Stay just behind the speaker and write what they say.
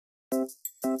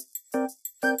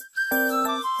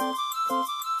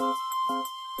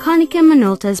Konica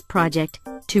Minolta's project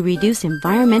to reduce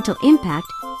environmental impact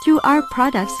through our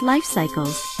products' life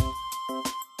cycles.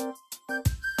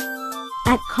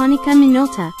 At Konica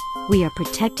Minolta, we are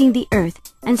protecting the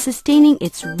earth and sustaining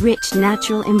its rich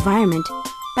natural environment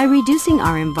by reducing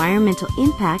our environmental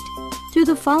impact through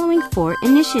the following 4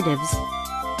 initiatives: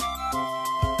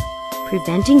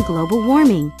 preventing global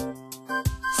warming,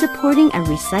 supporting a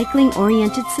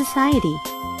recycling-oriented society,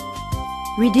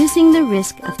 reducing the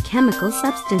risk of chemical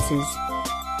substances,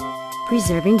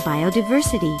 preserving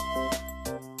biodiversity.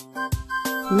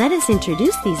 Let us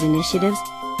introduce these initiatives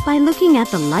by looking at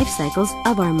the life cycles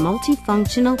of our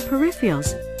multifunctional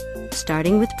peripherals,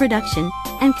 starting with production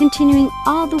and continuing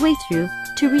all the way through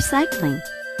to recycling.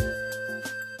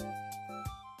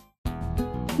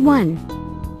 1.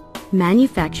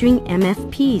 Manufacturing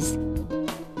MFPs.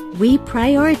 We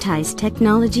prioritize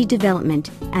technology development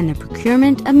and the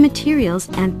procurement of materials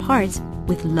and parts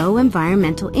with low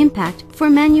environmental impact for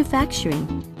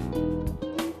manufacturing.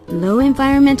 Low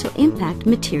environmental impact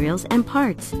materials and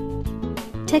parts.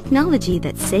 Technology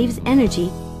that saves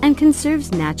energy and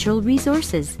conserves natural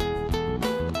resources.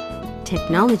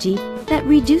 Technology that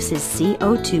reduces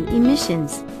CO2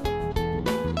 emissions.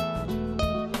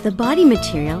 The body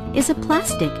material is a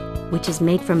plastic, which is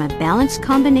made from a balanced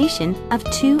combination of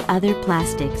 2 other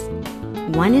plastics.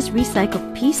 One is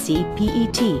recycled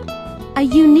PC-PET, a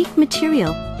unique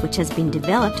material which has been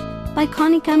developed by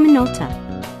Konica Minolta,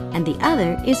 and the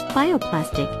other is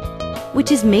bioplastic,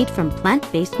 which is made from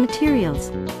plant-based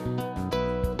materials.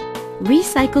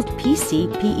 Recycled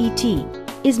PC-PET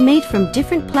is made from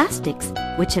different plastics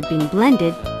which have been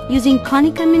blended using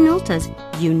Konica Minolta's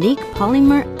unique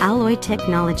polymer alloy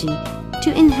technology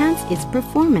to enhance its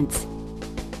performance.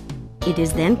 It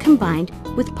is then combined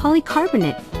with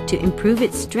polycarbonate to improve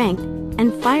its strength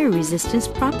and fire resistance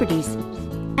properties,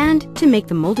 and to make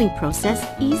the molding process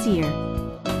easier.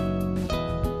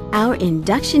 Our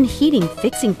induction heating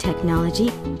fixing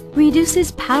technology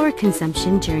reduces power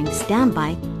consumption during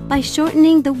standby by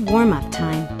shortening the warm-up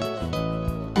time.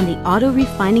 And the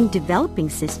auto-refining developing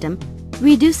system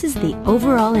reduces the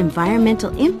overall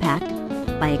environmental impact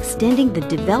by extending the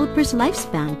developer's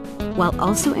lifespan while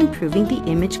also improving the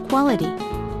image quality.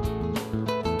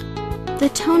 The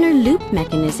toner loop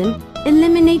mechanism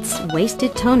eliminates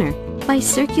wasted toner by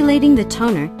circulating the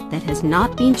toner that has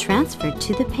not been transferred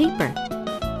to the paper.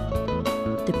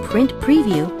 The print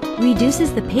preview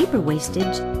reduces the paper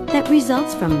wastage that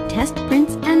results from test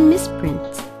prints and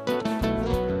misprints.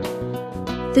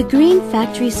 The Green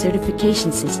Factory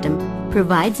Certification System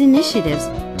provides initiatives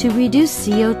to reduce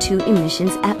CO2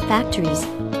 emissions at factories.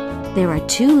 There are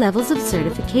 2 levels of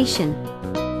certification.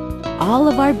 All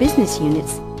of our business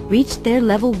units reached their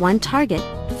Level 1 target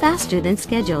faster than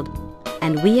scheduled,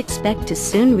 and we expect to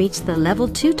soon reach the Level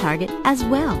 2 target as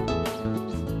well.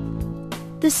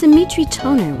 The Symmetry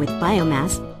toner with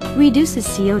biomass reduces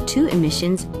CO2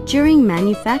 emissions during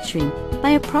manufacturing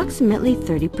by approximately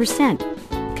 30%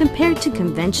 compared to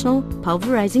conventional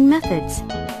pulverizing methods.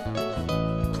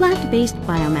 Plant-based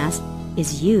biomass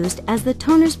is used as the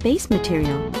toner's base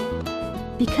material.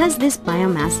 Because this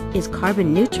biomass is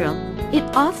carbon neutral, it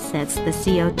offsets the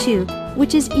CO2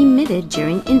 which is emitted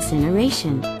during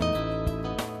incineration.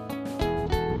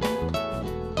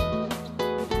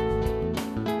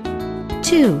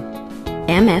 Two,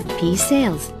 MFP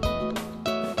sales.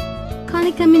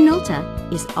 Konica Minolta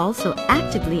is also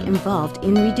actively involved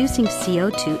in reducing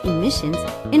CO2 emissions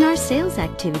in our sales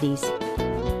activities.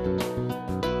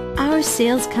 Our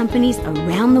sales companies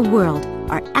around the world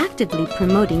are actively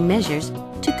promoting measures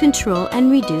to control and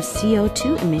reduce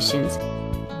CO2 emissions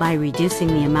by reducing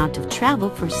the amount of travel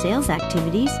for sales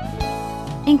activities,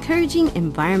 encouraging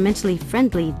environmentally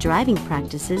friendly driving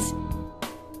practices,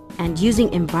 and using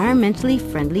environmentally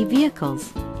friendly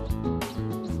vehicles.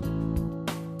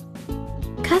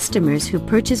 Customers who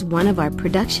purchase one of our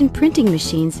production printing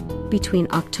machines between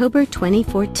October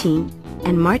 2014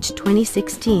 and March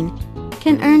 2016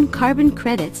 can earn carbon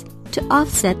credits to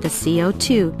offset the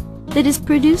CO2 that is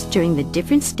produced during the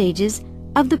different stages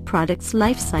of the product's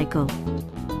life cycle.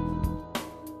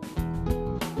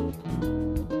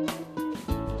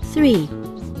 3.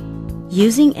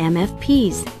 Using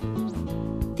MFPs.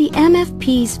 The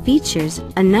MFPs features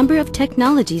a number of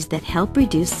technologies that help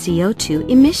reduce CO2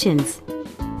 emissions.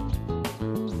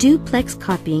 Duplex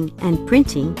copying and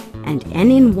printing and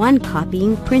N-in-1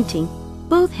 copying printing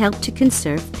both help to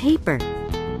conserve paper.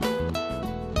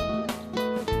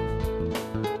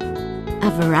 A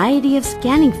variety of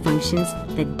scanning functions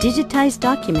that digitize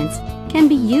documents can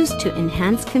be used to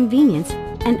enhance convenience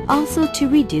and also to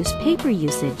reduce paper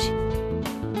usage.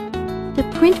 The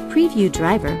print preview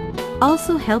driver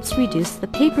also helps reduce the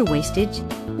paper wastage,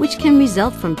 which can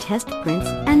result from test prints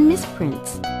and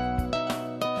misprints.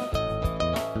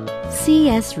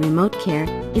 CS Remote Care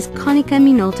is Konica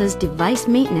Minolta's device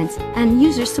maintenance and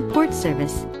user support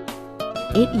service.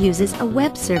 It uses a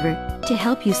web server to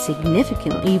help you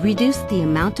significantly reduce the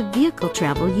amount of vehicle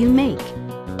travel you make.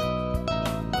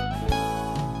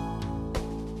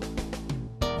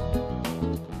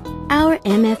 Our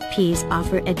MFPs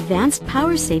offer advanced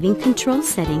power-saving control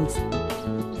settings.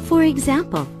 For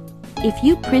example, if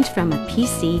you print from a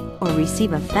PC or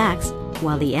receive a fax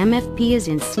while the MFP is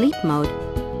in sleep mode,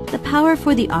 the power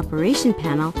for the operation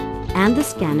panel and the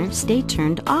scanner stay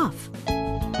turned off.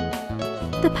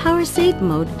 The Power Save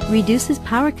mode reduces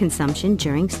power consumption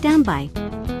during standby.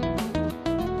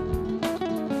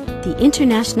 The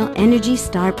International Energy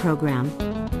Star Program,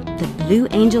 the Blue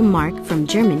Angel Mark from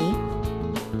Germany,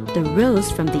 the Rose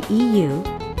from the EU,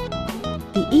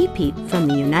 the EPEAT from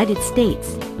the United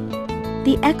States,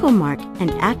 the Eco Mark and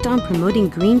Act on Promoting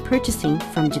Green Purchasing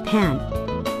from Japan,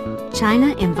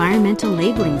 China Environmental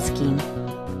Labeling Scheme,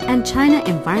 and China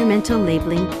Environmental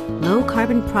Labeling Low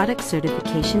Carbon Product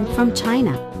Certification from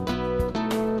China,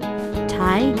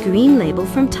 Thai Green Label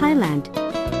from Thailand,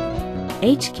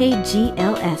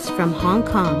 HKGLS from Hong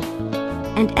Kong,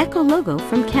 and Eco Logo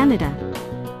from Canada.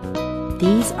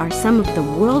 These are some of the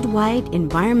worldwide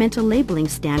environmental labeling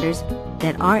standards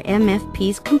that our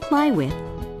MFPs comply with.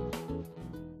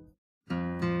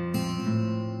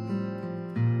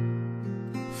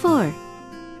 Four,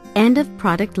 end of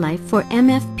product life for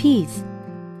MFPs.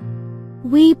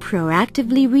 We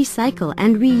proactively recycle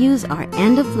and reuse our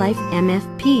end-of-life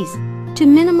MFPs to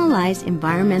minimize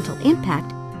environmental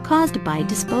impact caused by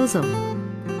disposal.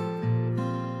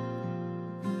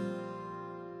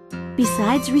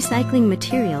 Besides recycling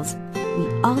materials,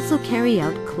 we also carry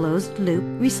out closed-loop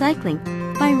recycling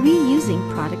by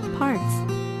reusing product parts.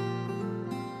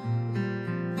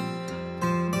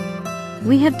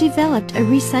 We have developed a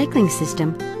recycling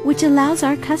system which allows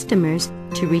our customers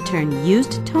to return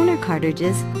used toner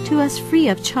cartridges to us free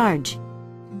of charge.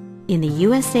 In the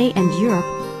USA and Europe,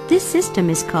 this system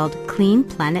is called Clean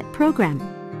Planet Program.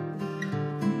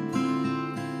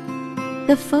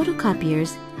 The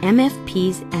photocopiers,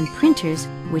 MFPs, and printers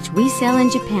which we sell in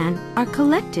Japan are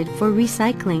collected for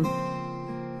recycling.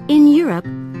 In Europe,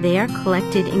 they are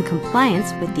collected in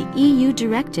compliance with the EU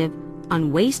Directive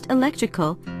on Waste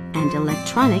Electrical and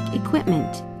Electronic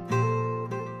Equipment.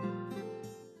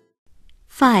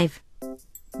 5.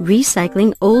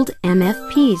 Recycling old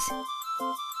MFPs.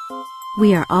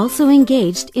 We are also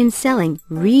engaged in selling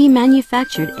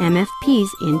remanufactured MFPs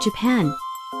in Japan.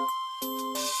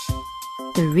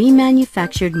 The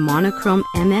remanufactured monochrome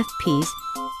MFPs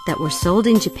that were sold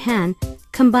in Japan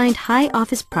combined high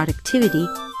office productivity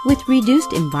with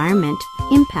reduced environment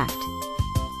impact.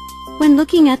 When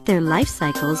looking at their life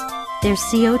cycles, their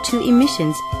CO2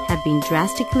 emissions have been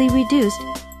drastically reduced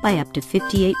by up to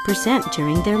 58%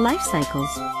 during their life cycles.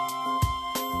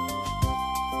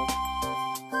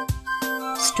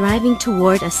 Striving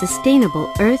toward a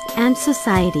sustainable Earth and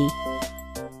society.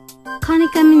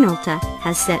 Konica Minolta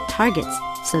has set targets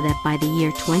so that by the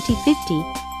year 2050,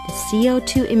 the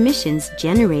CO2 emissions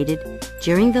generated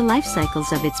during the life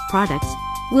cycles of its products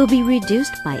will be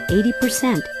reduced by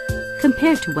 80%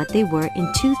 compared to what they were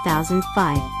in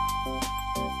 2005.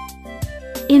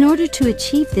 In order to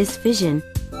achieve this vision,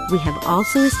 we have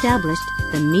also established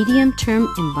the Medium-Term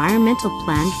Environmental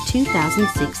Plan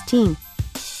 2016,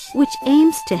 which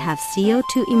aims to have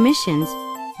CO2 emissions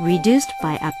reduced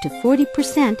by up to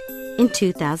 40% in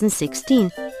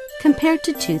 2016 compared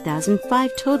to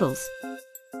 2005 totals.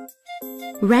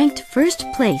 Ranked first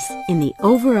place in the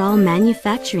overall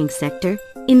manufacturing sector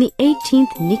in the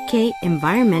 18th Nikkei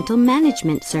Environmental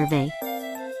Management Survey.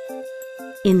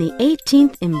 In the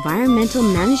 18th Environmental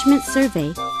Management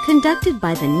Survey conducted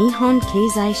by the Nihon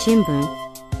Keizai Shimbun,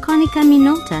 Konica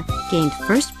Minolta gained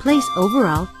first place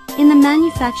overall in the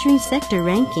manufacturing sector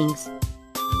rankings.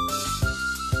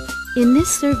 In this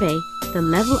survey, the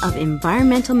level of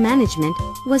environmental management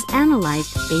was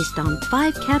analyzed based on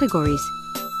 5 categories.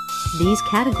 These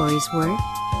categories were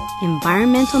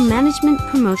environmental management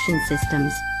promotion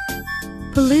systems,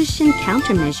 pollution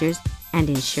countermeasures and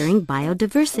ensuring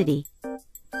biodiversity,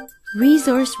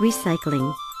 resource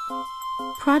recycling,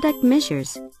 product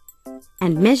measures,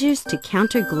 and measures to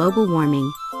counter global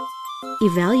warming.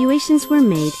 Evaluations were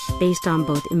made based on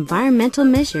both environmental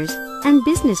measures and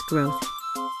business growth.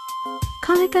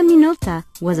 Konica Minolta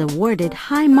was awarded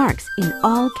high marks in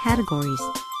all categories.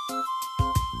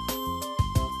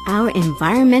 Our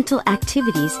environmental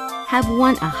activities have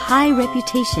won a high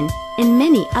reputation in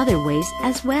many other ways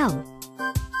as well.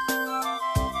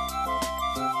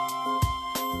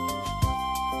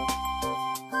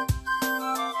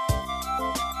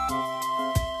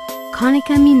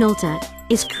 Konica Minolta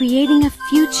is creating a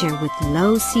future with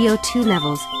low CO2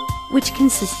 levels, which can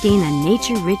sustain a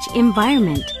nature-rich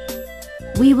environment.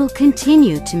 We will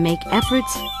continue to make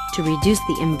efforts to reduce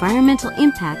the environmental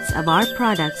impacts of our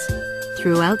products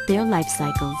throughout their life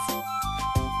cycles.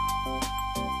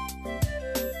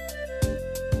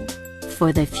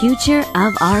 For the future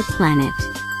of our planet.